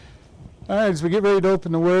All right, as we get ready to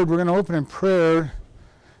open the Word, we're going to open in prayer.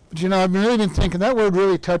 But, I've really been thinking, that word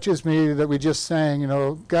really touches me that we just sang,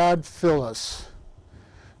 God fill us,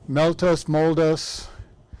 melt us, mold us,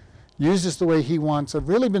 use us the way He wants. I've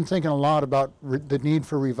really been thinking a lot about the need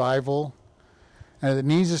for revival, and it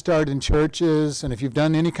needs to start in churches. And if you've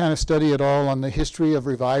done any kind of study at all on the history of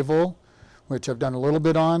revival, which I've done a little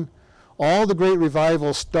bit on, all the great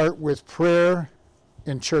revivals start with prayer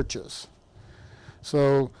in churches.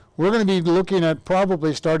 So we're going to be looking at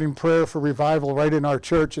probably starting prayer for revival right in our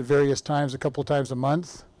church at various times, a couple times a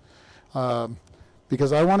month,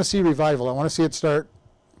 because I want to see revival. I want to see it start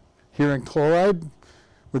here in Chloride.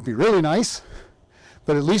 Would be really nice,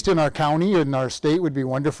 but at least in our county and our state would be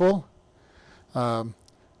wonderful. But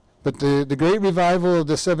the great revival of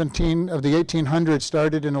the 1800s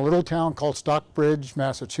started in a little town called Stockbridge,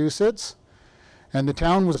 Massachusetts, and the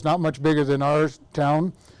town was not much bigger than our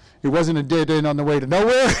town. It wasn't a dead end on the way to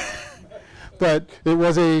nowhere, but it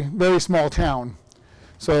was a very small town.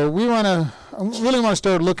 So I really want to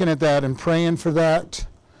start looking at that and praying for that,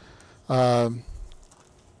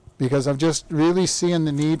 because I'm just really seeing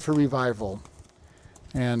the need for revival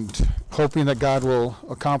and hoping that God will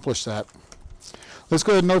accomplish that. Let's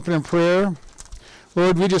go ahead and open in prayer.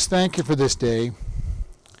 Lord, we just thank you for this day.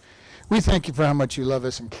 We thank you for how much you love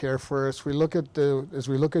us and care for us. As we look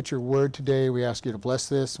at your word today, we ask you to bless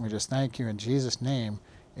this, and we just thank you in Jesus' name.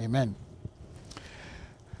 Amen.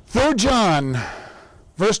 3 John,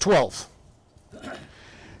 verse 12.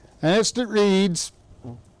 And it reads,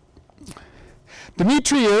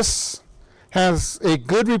 Demetrius has a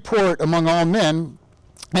good report among all men,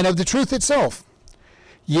 and of the truth itself.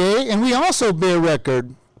 Yea, and we also bear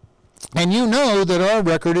record, and you know that our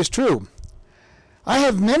record is true. I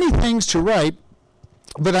have many things to write,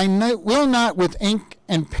 but I will not with ink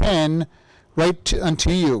and pen write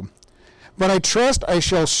unto you. But I trust I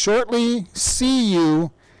shall shortly see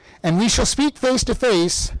you, and we shall speak face to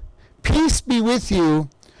face. Peace be with you.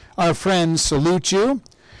 Our friends salute you.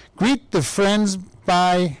 Greet the friends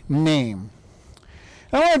by name.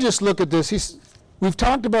 I want to just look at this. We've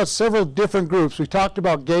talked about several different groups. We talked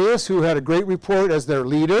about Gaius, who had a great report as their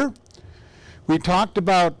leader. We talked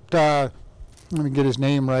about... let me get his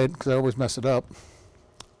name right, because I always mess it up.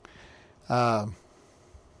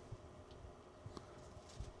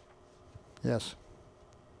 Yes.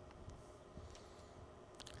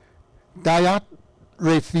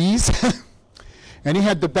 Diotrephes. And he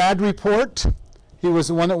had the bad report. He was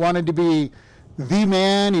the one that wanted to be the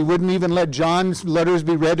man. He wouldn't even let John's letters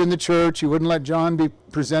be read in the church. He wouldn't let John be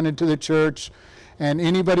presented to the church. And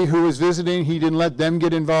anybody who was visiting, he didn't let them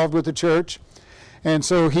get involved with the church. And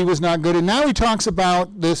so he was not good. And now he talks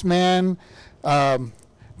about this man,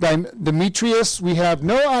 Demetrius. We have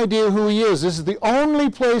no idea who he is. This is the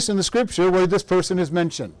only place in the scripture where this person is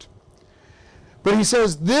mentioned. But he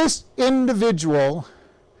says this individual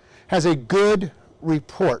has a good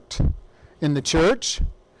report in the church,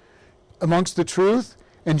 amongst the truth.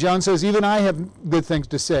 And John says, even I have good things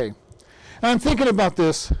to say. And I'm thinking about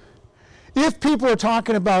this. If people are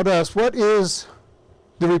talking about us, what is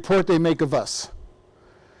the report they make of us?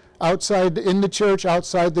 Outside, in the church,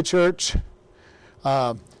 outside the church.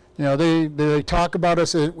 They talk about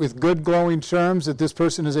us with good glowing terms, that this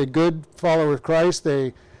person is a good follower of Christ.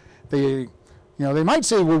 They might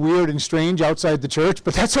say we're weird and strange outside the church,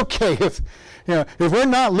 but that's okay. If we're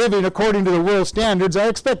not living according to the world standards, I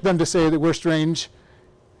expect them to say that we're strange.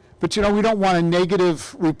 But we don't want a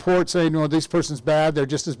negative report saying, this person's bad, they're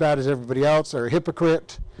just as bad as everybody else, they're a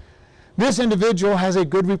hypocrite. This individual has a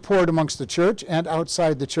good report amongst the church and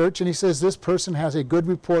outside the church, and he says this person has a good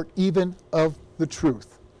report even of the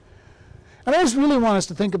truth. And I just really want us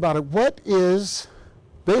to think about it. What is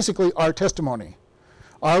basically our testimony?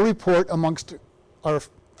 Our report amongst our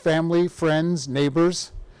family, friends,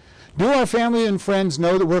 neighbors? Do our family and friends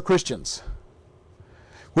know that we're Christians?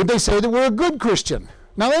 Would they say that we're a good Christian?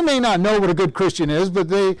 Now, they may not know what a good Christian is, but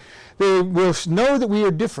they will know that we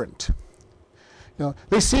are different.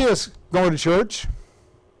 They see us going to church.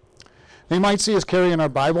 They might see us carrying our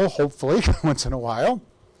Bible, hopefully, once in a while.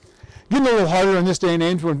 Getting a little harder in this day and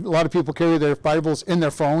age when a lot of people carry their Bibles in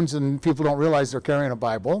their phones and people don't realize they're carrying a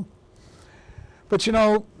Bible. But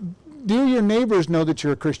do your neighbors know that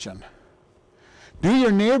you're a Christian? Do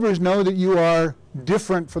your neighbors know that you are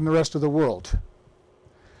different from the rest of the world?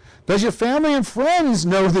 Does your family and friends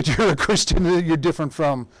know that you're a Christian, that you're different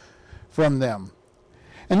from them?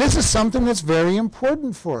 And this is something that's very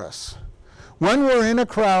important for us. When we're in a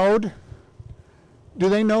crowd, do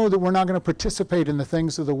they know that we're not going to participate in the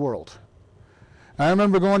things of the world? I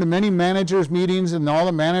remember going to many managers' meetings, and all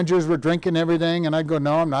the managers were drinking everything, and I'd go,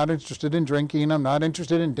 no, I'm not interested in drinking. I'm not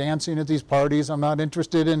interested in dancing at these parties. I'm not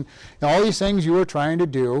interested in all these things you were trying to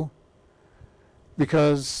do,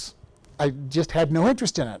 because I just had no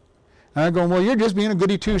interest in it. And I'm going, well, you're just being a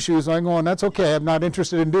goody two-shoes. And I'm going, that's okay. I'm not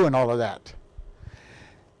interested in doing all of that.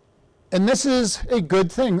 And this is a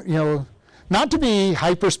good thing, not to be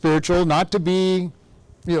hyper-spiritual, not to be,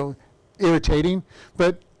 irritating,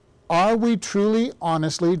 but are we truly,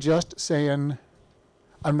 honestly just saying,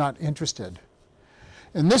 I'm not interested?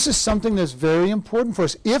 And this is something that's very important for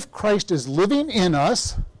us. If Christ is living in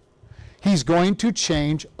us, he's going to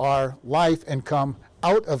change our life and come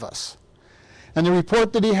out of us. And the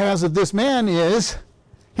report that he has of this man is,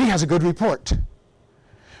 he has a good report.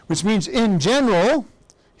 Which means, in general,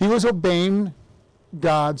 he was obeying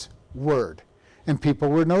God's word. And people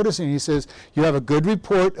were noticing. He says, you have a good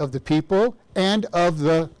report of the people and of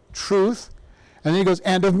the truth. And then he goes,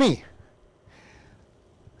 and of me.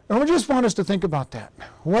 And I just want us to think about that.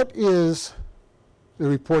 What is the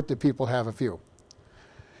report that people have of you?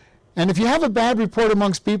 And if you have a bad report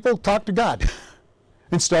amongst people, talk to God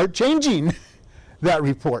and start changing that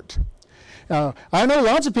report. I know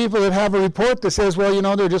lots of people that have a report that says,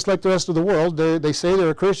 well, they're just like the rest of the world. They say they're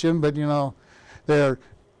a Christian, but, they're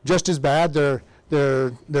just as bad. Their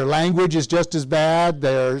language is just as bad.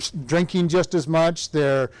 They're drinking just as much.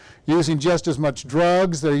 They're using just as much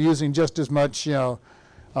drugs. They're using just as much,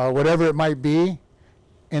 whatever it might be.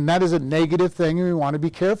 And that is a negative thing, and we want to be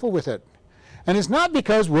careful with it. And it's not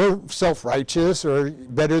because we're self-righteous or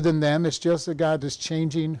better than them. It's just that God is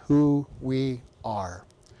changing who we are.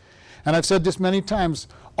 And I've said this many times.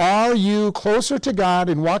 Are you closer to God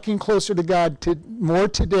and walking closer to God more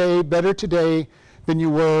today, better today, than you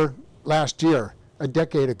were last year, a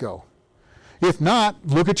decade ago? If not,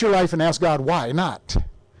 look at your life and ask God, why not?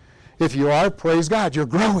 If you are, praise God, you're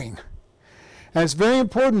growing. And it's very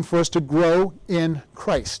important for us to grow in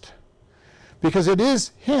Christ, because it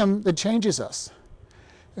is him that changes us.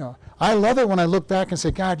 I love it when I look back and say,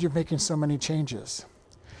 God, you're making so many changes.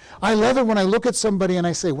 I love it when I look at somebody and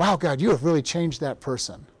I say, wow, God, you have really changed that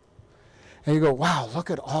person. And you go, wow,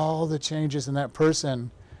 look at all the changes in that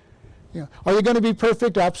person. Are you going to be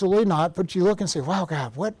perfect? Absolutely not. But you look and say, wow,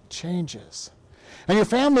 God, what changes? And your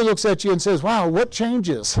family looks at you and says, wow, what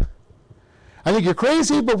changes? I think you're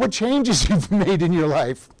crazy, but what changes you've made in your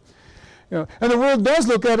life? And the world does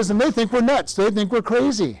look at us and they think we're nuts. They think we're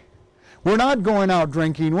crazy. We're not going out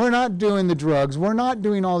drinking. We're not doing the drugs. We're not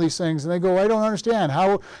doing all these things. And they go, I don't understand.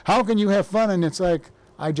 How can you have fun? And it's like,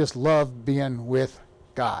 I just love being with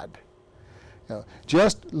God.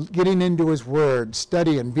 Just getting into his word,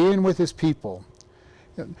 studying, being with his people.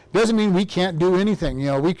 Doesn't mean we can't do anything.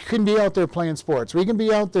 We can be out there playing sports. We can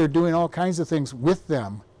be out there doing all kinds of things with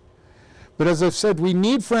them. But as I've said, we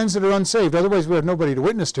need friends that are unsaved. Otherwise, we have nobody to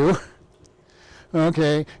witness to.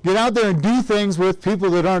 Okay, get out there and do things with people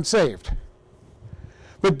that aren't saved.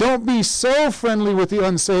 But don't be so friendly with the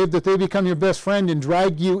unsaved that they become your best friend and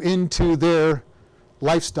drag you into their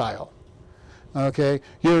lifestyle. Okay,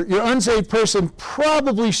 your unsaved person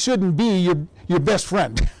probably shouldn't be your best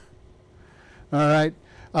friend. All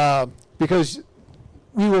right, because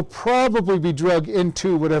we will probably be dragged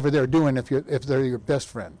into whatever they're doing if they're your best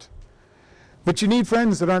friend. But you need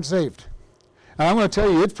friends that aren't saved. And I'm going to tell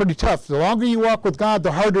you, it's pretty tough. The longer you walk with God,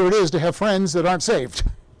 the harder it is to have friends that aren't saved.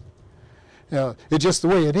 It's just the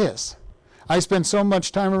way it is. I spend so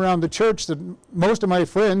much time around the church that most of my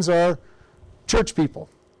friends are church people.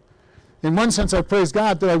 In one sense, I praise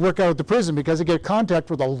God that I work out at the prison because I get contact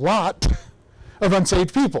with a lot of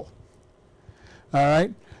unsaved people. All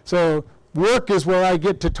right? So work is where I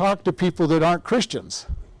get to talk to people that aren't Christians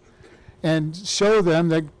and show them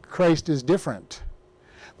that Christ is different.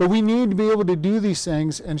 But we need to be able to do these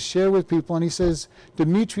things and share with people. And he says,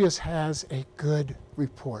 Demetrius has a good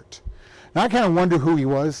report. Now I kind of wonder who he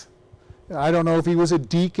was. I don't know if he was a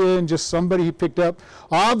deacon, just somebody he picked up.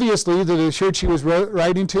 Obviously, the church he was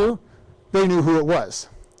writing to, they knew who it was.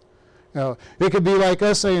 It could be like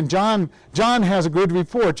us saying, John has a good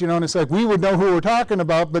report, and it's like we would know who we're talking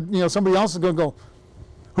about, but somebody else is going to go,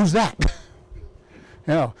 who's that?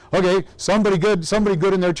 Okay, somebody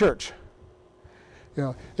good in their church.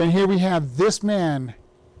 And here we have this man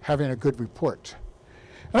having a good report.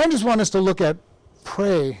 And I just want us to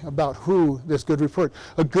pray about who this good report,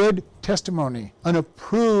 a good testimony, an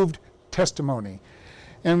approved testimony.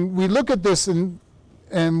 And we look at this and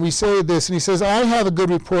we say this, and he says, I have a good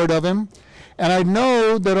report of him, and I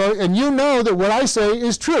know that, and you know that what I say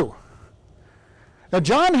is true. Now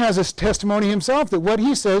John has a testimony himself that what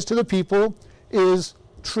he says to the people is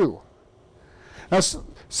true. Now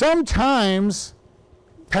sometimes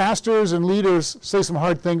pastors and leaders say some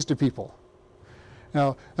hard things to people.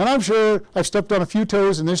 And I'm sure I've stepped on a few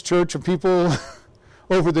toes in this church of people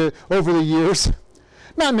over the years,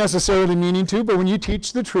 not necessarily meaning to, but when you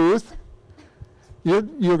teach the truth, you're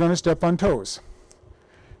going to step on toes.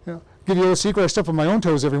 Give you a little secret, I step on my own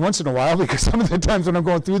toes every once in a while, because some of the times when I'm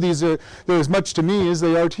going through these, they're as much to me as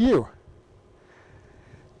they are to you.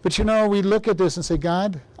 But we look at this and say,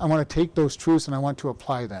 God, I want to take those truths and I want to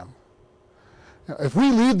apply them. If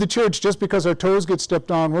we leave the church just because our toes get stepped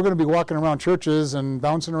on, we're going to be walking around churches and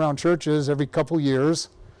bouncing around churches every couple years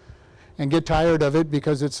and get tired of it,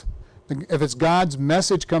 because if it's God's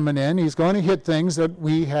message coming in, he's going to hit things that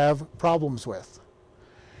we have problems with.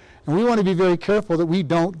 And we want to be very careful that we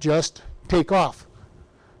don't just take off.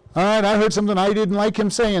 All right, I heard something, I didn't like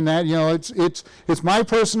him saying that. It's my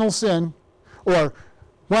personal sin. Or,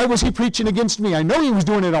 why was he preaching against me? I know he was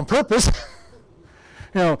doing it on purpose.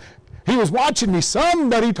 He was watching me.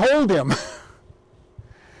 Somebody told him.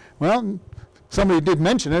 Well, somebody did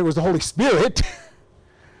mention it. It was the Holy Spirit.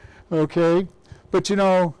 Okay, but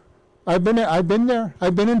I've been there.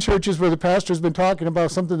 I've been in churches where the pastor's been talking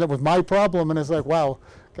about something that was my problem, and it's like, wow,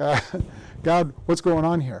 God, what's going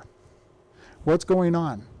on here? What's going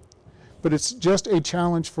on? But it's just a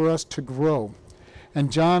challenge for us to grow. And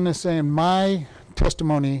John is saying, my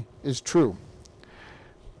testimony is true.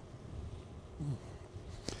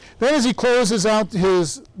 Then as he closes out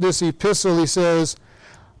this epistle, he says,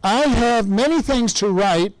 I have many things to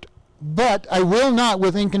write, but I will not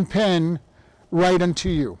with ink and pen write unto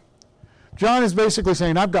you. John is basically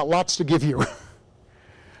saying, I've got lots to give you.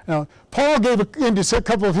 Now, Paul gave into a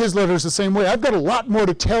couple of his letters the same way. I've got a lot more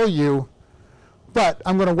to tell you, but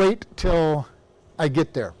I'm going to wait till I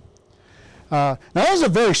get there. Now, that was a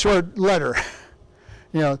very short letter.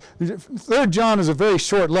 3rd John is a very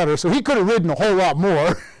short letter, so he could have written a whole lot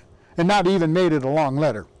more and not even made it a long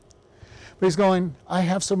letter. But he's going, I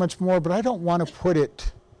have so much more, but I don't want to put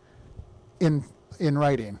it in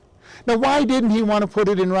writing. Now, why didn't he want to put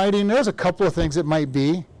it in writing? There's a couple of things it might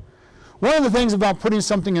be. One of the things about putting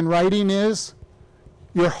something in writing is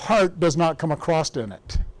your heart does not come across in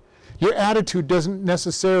it. Your attitude doesn't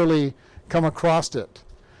necessarily come across it.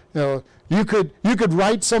 You could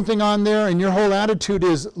write something on there and your whole attitude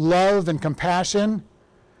is love and compassion,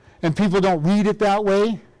 and people don't read it that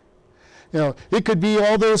way. It could be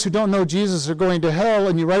all those who don't know Jesus are going to hell,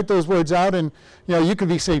 and you write those words out, and you could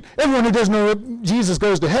be saying, everyone who doesn't know Jesus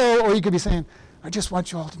goes to hell, or you could be saying, I just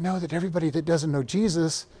want you all to know that everybody that doesn't know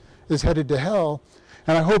Jesus is headed to hell.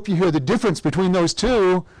 And I hope you hear the difference between those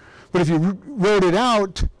two, but if you wrote it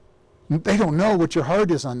out, they don't know what your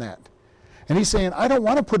heart is on that. And he's saying, I don't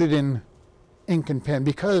want to put it in ink and pen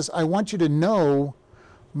because I want you to know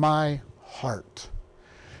my heart.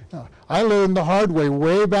 I learned the hard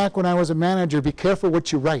way back when I was a manager, be careful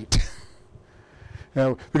what you write.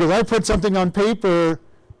 Because I put something on paper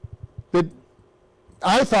that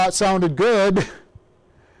I thought sounded good,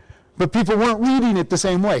 but people weren't reading it the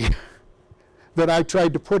same way that I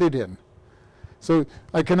tried to put it in. So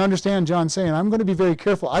I can understand John saying, I'm going to be very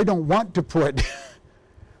careful. I don't want to put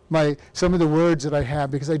some of the words that I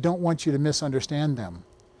have because I don't want you to misunderstand them.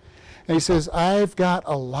 And he says, I've got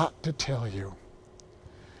a lot to tell you.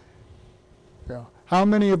 How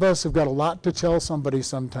many of us have got a lot to tell somebody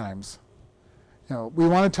sometimes? We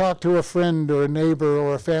want to talk to a friend or a neighbor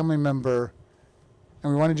or a family member,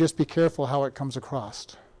 and we want to just be careful how it comes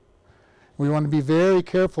across. We want to be very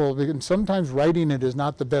careful, because sometimes writing it is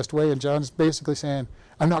not the best way, and John's basically saying,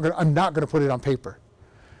 I'm not going to put it on paper.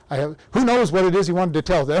 Who knows what it is he wanted to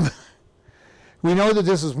tell them? We know that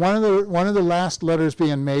this is one of the last letters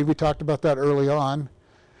being made. We talked about that early on.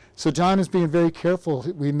 So John is being very careful.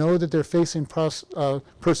 We know that they're facing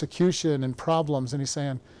persecution and problems, and he's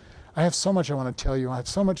saying, I have so much I want to tell you. I have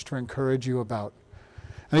so much to encourage you about.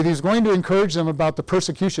 And if he's going to encourage them about the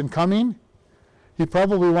persecution coming, he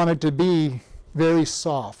probably wanted to be very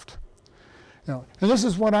soft. And this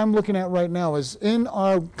is what I'm looking at right now, is in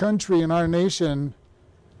our country, in our nation,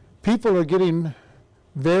 people are getting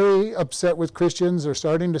very upset with Christians. They're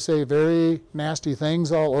starting to say very nasty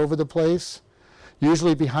things all over the place,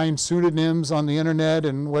 usually behind pseudonyms on the internet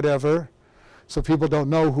and whatever, so people don't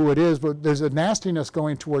know who it is, but there's a nastiness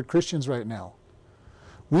going toward Christians right now.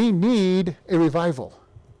 We need a revival.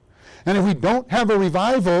 And if we don't have a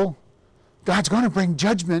revival, God's going to bring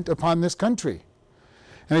judgment upon this country.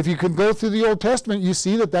 And if you can go through the Old Testament, you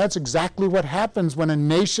see that that's exactly what happens when a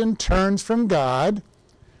nation turns from God.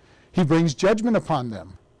 He brings judgment upon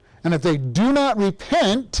them. And if they do not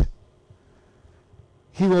repent,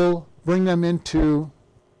 he will bring them into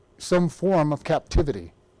some form of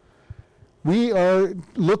captivity. We are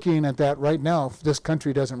looking at that right now if this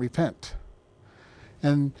country doesn't repent.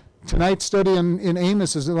 And tonight's study in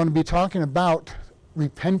Amos is going to be talking about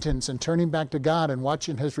repentance and turning back to God and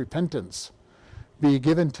watching his repentance be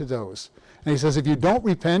given to those. And he says, if you don't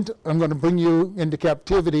repent, I'm going to bring you into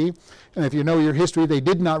captivity. And if you know your history, they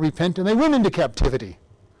did not repent and they went into captivity.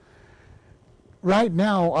 Right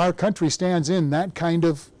now, our country stands in that kind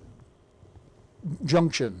of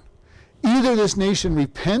junction. Either this nation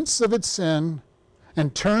repents of its sin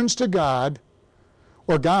and turns to God,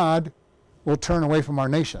 or God will turn away from our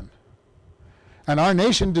nation. And our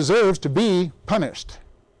nation deserves to be punished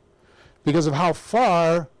because of how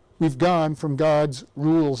far we've gone from God's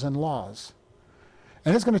rules and laws.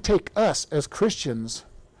 And it's going to take us as Christians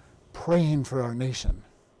praying for our nation.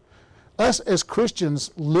 Us as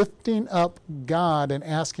Christians lifting up God and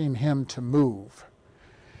asking him to move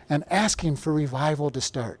and asking for revival to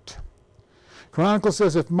start. Chronicles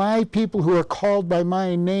says, if my people who are called by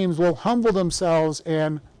my names will humble themselves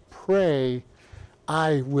and pray,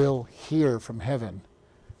 I will hear from heaven.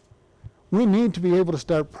 We need to be able to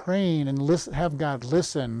start praying and have God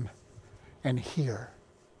listen and hear.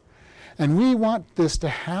 And we want this to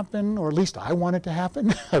happen, or at least I want it to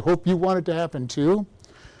happen. I hope you want it to happen too.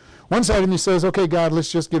 One side of me says, okay, God, let's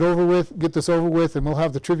just get this over with, and we'll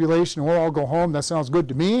have the tribulation, and we'll all go home. That sounds good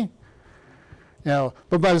to me.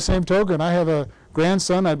 But by the same token, I have a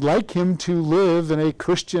grandson. I'd like him to live in a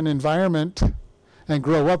Christian environment and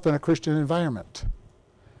grow up in a Christian environment.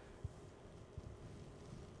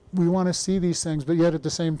 We want to see these things, but yet at the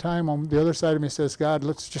same time, on the other side of me says, God,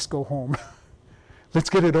 let's just go home. Let's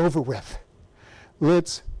get it over with.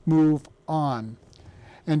 Let's move on.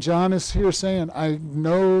 And John is here saying, I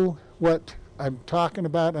know what I'm talking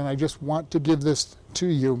about, and I just want to give this to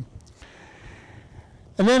you.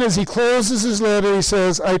 And then as he closes his letter, he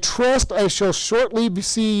says, I trust I shall shortly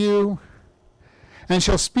see you and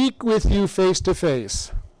shall speak with you face to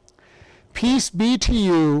face. Peace be to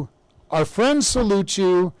you. Our friends salute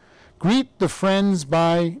you. Greet the friends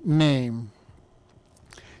by name.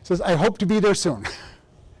 He says, I hope to be there soon.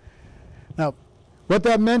 Now, what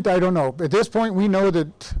that meant, I don't know. At this point, we know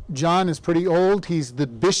that John is pretty old. He's the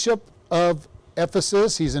bishop of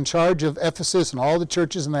Ephesus. He's in charge of Ephesus and all the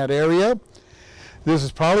churches in that area. This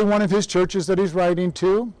is probably one of his churches that he's writing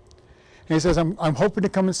to. And he says, I'm hoping to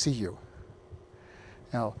come and see you.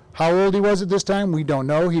 Now, how old he was at this time, we don't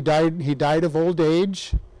know. He died of old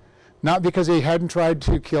age. Not because they hadn't tried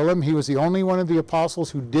to kill him. He was the only one of the apostles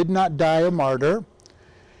who did not die a martyr.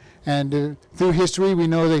 And through history, we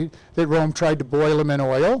know that Rome tried to boil him in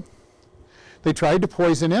oil. They tried to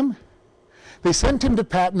poison him. They sent him to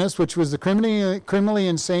Patmos, which was the criminally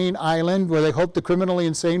insane island where they hoped the criminally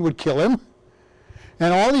insane would kill him.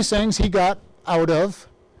 And all these things he got out of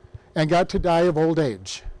and got to die of old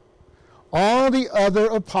age. All the other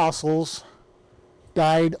apostles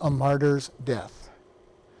died a martyr's death.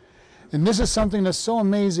 And this is something that's so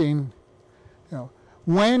amazing.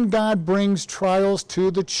 When God brings trials to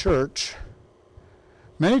the church,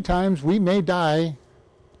 many times we may die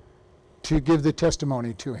to give the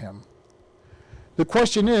testimony to him. The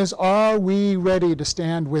question is, are we ready to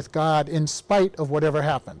stand with God in spite of whatever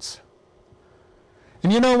happens?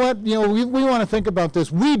 And you know what? We want to think about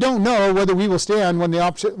this. We don't know whether we will stand when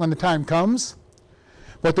the time comes.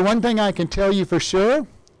 But the one thing I can tell you for sure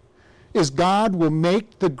is God will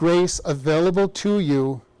make the grace available to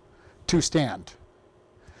you to stand.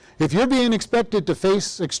 If you're being expected to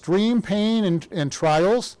face extreme pain and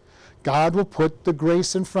trials, God will put the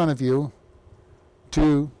grace in front of you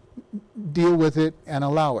to deal with it and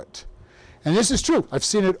allow it. And this is true. I've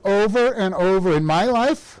seen it over and over in my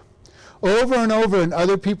life, over and over in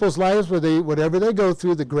other people's lives where whatever they go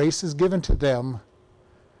through, the grace is given to them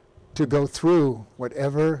to go through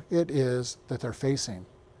whatever it is that they're facing.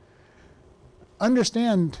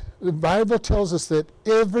 Understand, the Bible tells us that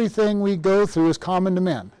everything we go through is common to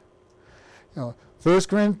men. 1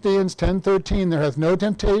 Corinthians 10:13, there hath no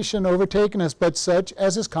temptation overtaken us, but such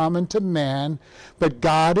as is common to man. But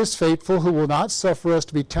God is faithful, who will not suffer us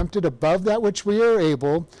to be tempted above that which we are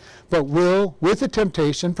able, but will, with the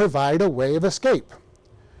temptation, provide a way of escape.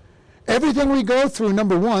 Everything we go through,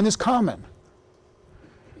 number one, is common.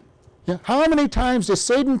 How many times does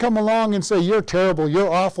Satan come along and say, you're terrible,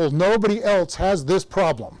 you're awful, nobody else has this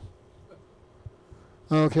problem?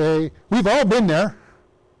 Okay, we've all been there.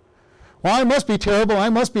 Well, I must be terrible, I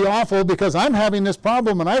must be awful because I'm having this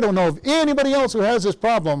problem and I don't know of anybody else who has this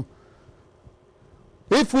problem.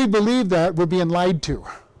 If we believe that, we're being lied to.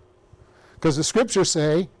 Because the scriptures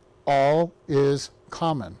say, all is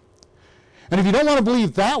common. And if you don't want to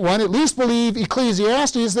believe that one, at least believe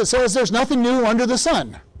Ecclesiastes that says there's nothing new under the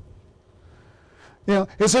sun.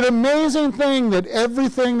 It's an amazing thing that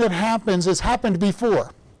everything that happens has happened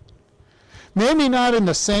before. Maybe not in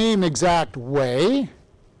the same exact way,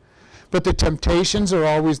 but the temptations are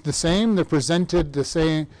always the same. They're presented the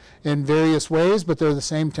same in various ways, but they're the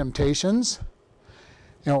same temptations.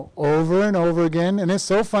 Over and over again. And it's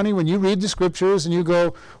so funny when you read the scriptures and you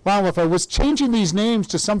go, wow, if I was changing these names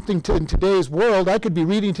to something in today's world, I could be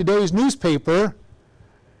reading today's newspaper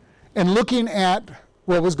and looking at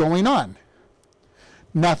what was going on.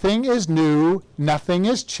 Nothing is new. Nothing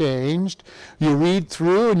has changed. You read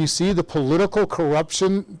through and you see the political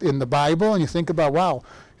corruption in the Bible and you think about, wow,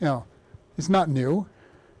 it's not new.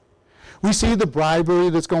 We see the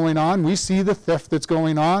bribery that's going on. We see the theft that's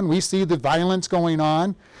going on. We see the violence going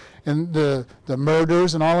on and the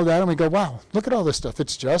murders and all of that. And we go, wow, look at all this stuff.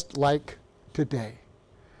 It's just like today.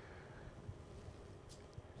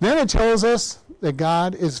 Then it tells us that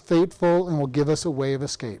God is faithful and will give us a way of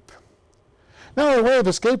escape. Now, our way of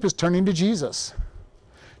escape is turning to Jesus.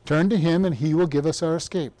 Turn to him and he will give us our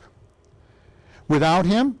escape. Without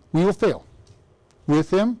him, we will fail.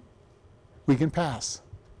 With him, we can pass.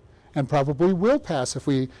 And probably will pass if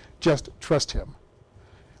we just trust him.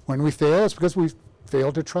 When we fail, it's because we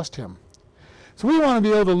fail to trust him. So we want to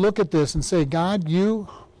be able to look at this and say, God, you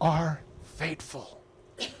are faithful.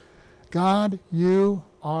 God, you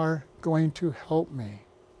are going to help me.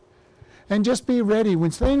 And just be ready.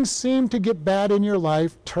 When things seem to get bad in your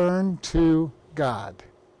life, turn to God.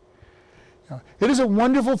 It is a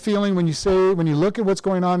wonderful feeling when you look at what's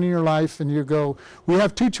going on in your life and you go, we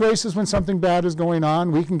have two choices when something bad is going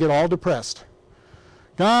on. We can get all depressed.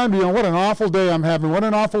 God, what an awful day I'm having. What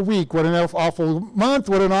an awful week. What an awful month.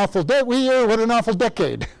 What an awful year. What an awful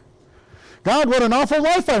decade. God, what an awful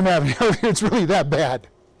life I'm having. It's really that bad.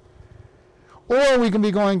 Or we can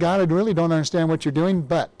be going, God, I really don't understand what you're doing,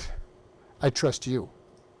 but I trust you.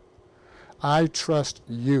 I trust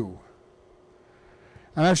you.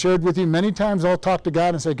 And I've shared with you many times, I'll talk to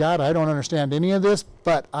God and say, God, I don't understand any of this,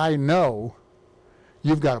 but I know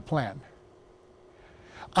you've got a plan.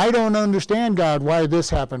 I don't understand, God, why this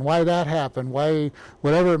happened, why that happened, why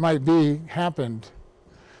whatever it might be happened.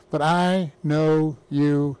 But I know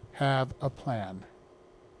you have a plan.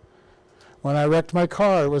 When I wrecked my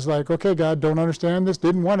car, it was like, okay, God, don't understand this,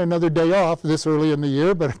 didn't want another day off this early in the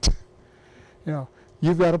year, but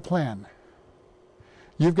you've got a plan.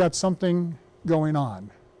 You've got something going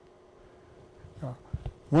on.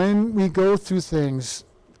 When we go through things,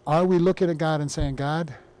 are we looking at God and saying,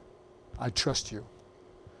 God, I trust you?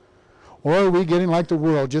 Or are we getting like the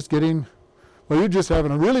world, you're just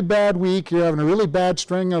having a really bad week, you're having a really bad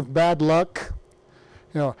string of bad luck.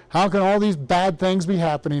 How can all these bad things be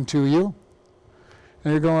happening to you?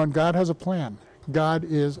 And you're going, God has a plan. God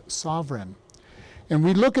is sovereign. And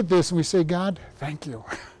we look at this and we say, God, thank you.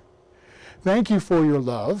 Thank you for your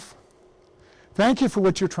love. Thank you for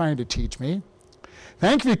what you're trying to teach me.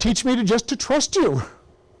 Thank you for teaching me to trust you.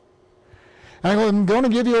 And I'm going to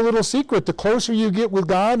give you a little secret. The closer you get with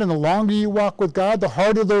God and the longer you walk with God, the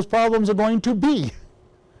harder those problems are going to be.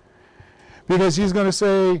 Because he's going to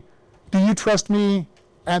say, do you trust me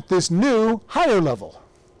at this new, higher level?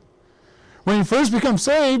 When you first become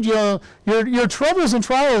saved, your troubles and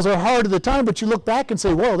trials are hard at the time, but you look back and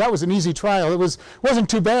say, whoa, that was an easy trial. It wasn't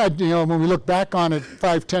too bad, when we look back on it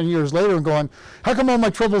 5-10 years later and going, how come all my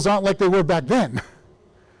troubles aren't like they were back then?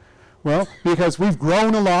 Well, because we've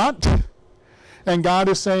grown a lot, and God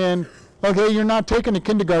is saying, okay, you're not taking a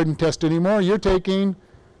kindergarten test anymore. You're taking,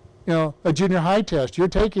 a junior high test. You're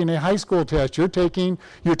taking a high school test. You're taking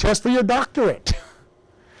your test for your doctorate.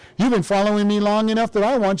 You've been following me long enough that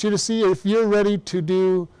I want you to see if you're ready to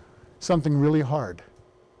do something really hard.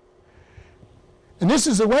 And this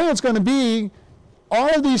is the way it's going to be. All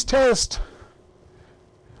of these tests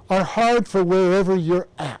are hard for wherever you're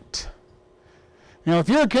at. If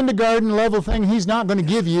you're a kindergarten level thing, he's not going to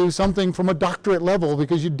give you something from a doctorate level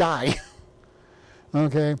because you die.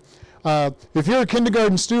 Okay? If you're a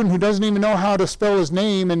kindergarten student who doesn't even know how to spell his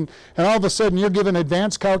name and all of a sudden you're given an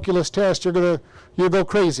advanced calculus test, you'll go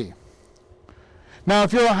crazy. Now,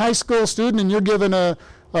 if you're a high school student and you're given a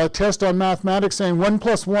test on mathematics saying 1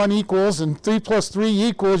 + 1 equals and 3 + 3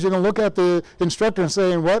 equals, you're going to look at the instructor and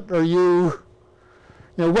saying, what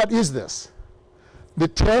is this? The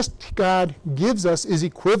test God gives us is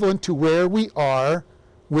equivalent to where we are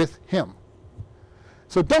with him.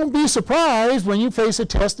 So don't be surprised when you face a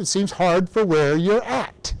test that seems hard for where you're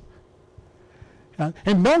at.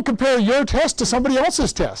 And don't compare your test to somebody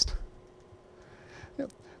else's test.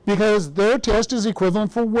 Because their test is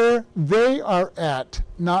equivalent for where they are at,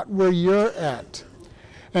 not where you're at.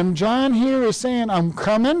 And John here is saying, I'm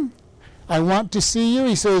coming. I want to see you.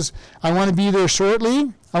 He says, I want to be there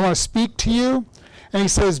shortly. I want to speak to you. And he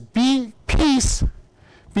says, peace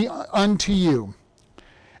be unto you.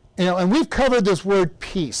 And we've covered this word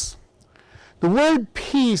peace. The word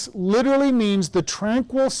peace literally means the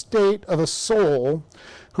tranquil state of a soul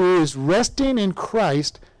who is resting in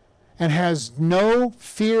Christ and has no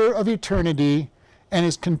fear of eternity and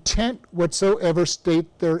is content whatsoever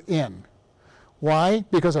state they're in. Why?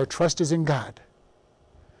 Because our trust is in God.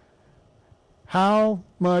 How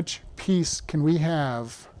much peace can we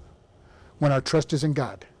have when our trust is in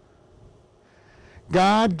God?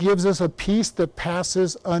 God gives us a peace that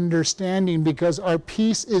passes understanding because our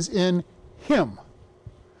peace is in Him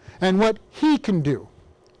and what He can do.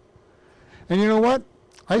 And you know what?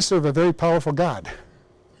 I serve a very powerful God.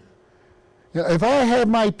 If I have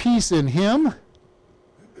my peace in Him,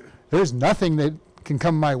 there's nothing that can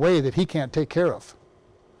come my way that He can't take care of.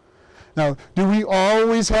 Now, do we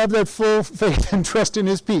always have that full faith and trust in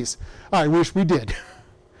His peace? I wish we did.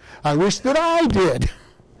 I wish that I did.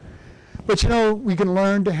 But we can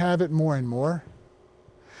learn to have it more and more.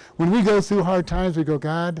 When we go through hard times, we go,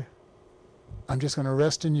 God, I'm just going to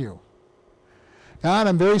rest in you. God,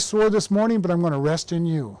 I'm very sore this morning, but I'm going to rest in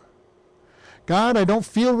you. God, I don't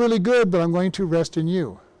feel really good, but I'm going to rest in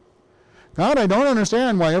you. God, I don't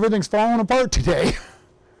understand why everything's falling apart today,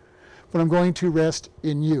 but I'm going to rest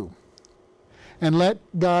in you. And let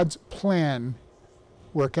God's plan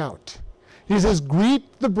work out. He says,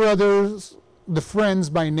 greet the brothers, the friends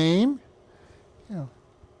by name.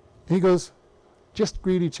 He goes, just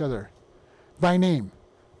greet each other by name.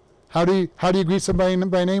 How do you greet somebody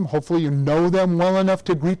by name? Hopefully you know them well enough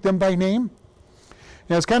to greet them by name.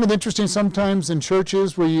 Now, it's kind of interesting sometimes in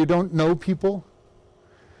churches where you don't know people.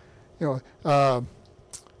 I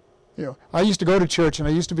used to go to church, and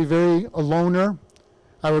I used to be a loner.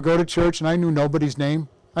 I would go to church, and I knew nobody's name.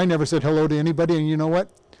 I never said hello to anybody, and you know what?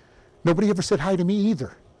 Nobody ever said hi to me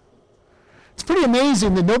either. It's pretty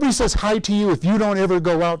amazing that nobody says hi to you if you don't ever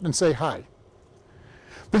go out and say hi.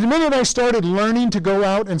 But the minute I started learning to go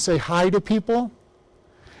out and say hi to people,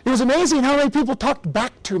 it was amazing how many people talked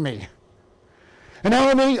back to me. And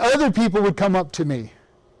how many other people would come up to me.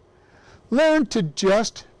 Learn to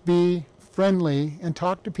just be friendly and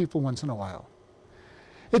talk to people once in a while.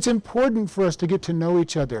 It's important for us to get to know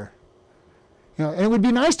each other. And it would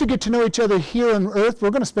be nice to get to know each other here on earth. We're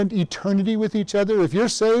going to spend eternity with each other. If you're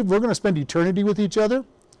saved, we're going to spend eternity with each other.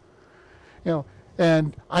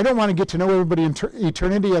 And I don't want to get to know everybody in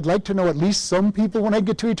eternity. I'd like to know at least some people when I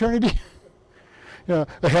get to eternity,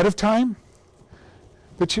 ahead of time.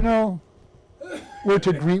 But we're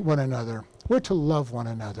to greet one another. We're to love one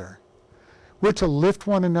another. We're to lift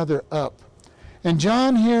one another up. And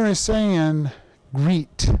John here is saying,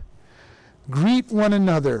 greet. Greet one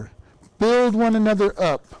another. Build one another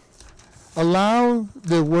up. Allow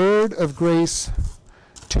the word of grace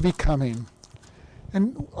to be coming.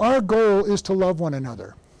 And our goal is to love one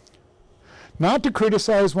another. Not to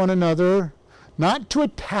criticize one another, not to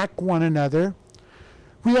attack one another.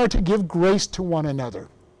 We are to give grace to one another.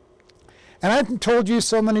 And I've told you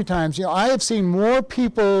so many times, I have seen more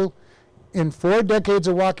people in 4 decades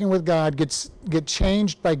of walking with God get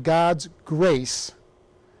changed by God's grace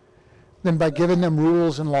than by giving them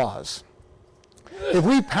rules and laws. If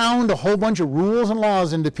we pound a whole bunch of rules and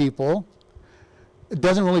laws into people, it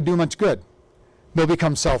doesn't really do much good. They'll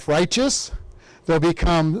become self-righteous. They'll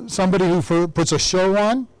become somebody who puts a show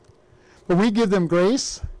on. But we give them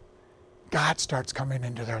grace, God starts coming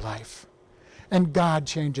into their life. And God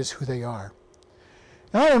changes who they are.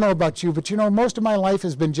 Now, I don't know about you, but most of my life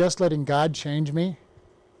has been just letting God change me.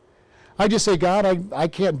 I just say, God, I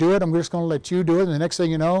can't do it. I'm just going to let you do it. And the next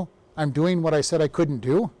thing you know, I'm doing what I said I couldn't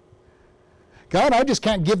do. God, I just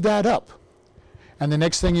can't give that up. And the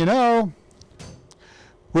next thing you know,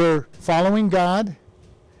 we're following God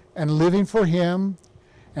and living for Him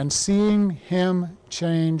and seeing Him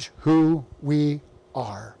change who we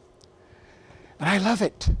are. And I love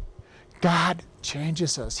it. God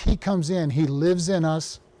changes us. He comes in, He lives in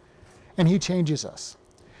us, and He changes us.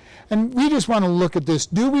 And we just want to look at this.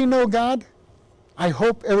 Do we know God? I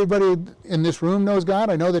hope everybody in this room knows God.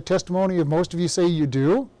 I know the testimony of most of you say you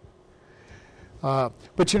do. But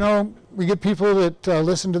we get people that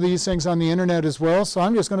listen to these things on the internet as well. So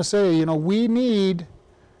I'm just going to say, we need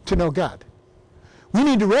to know God. We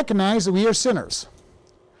need to recognize that we are sinners.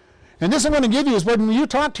 And this I'm going to give you is when you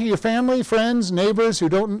talk to your family, friends, neighbors who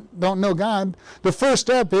don't know God, the first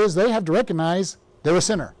step is they have to recognize they're a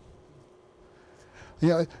sinner.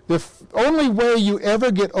 The only way you ever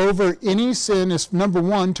get over any sin is, number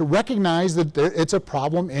one, to recognize that it's a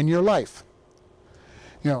problem in your life.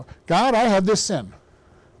 God, I have this sin.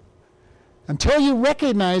 Until you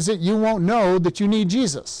recognize it, you won't know that you need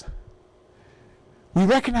Jesus. We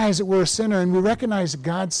recognize that we're a sinner, and we recognize that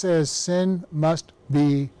God says sin must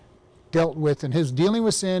be dealt with, and his dealing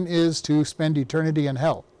with sin is to spend eternity in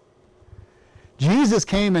hell. Jesus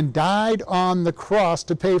came and died on the cross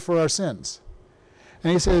to pay for our sins.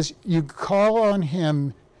 And he says, you call on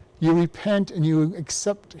him, you repent, and you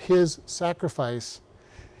accept his sacrifice,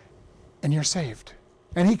 and you're saved.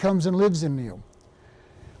 And he comes and lives in you.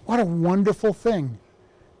 What a wonderful thing.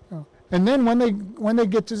 And then when they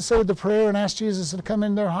get to say the prayer and ask Jesus to come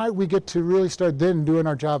in their heart, we get to really start then doing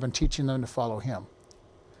our job and teaching them to follow him.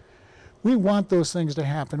 We want those things to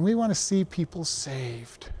happen. We want to see people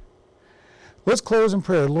saved. Let's close in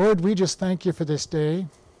prayer. Lord, we just thank you for this day.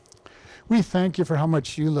 We thank you for how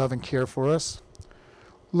much you love and care for us.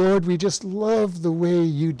 Lord, we just love the way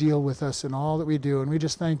you deal with us in all that we do, and we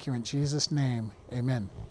just thank you in Jesus' name. Amen.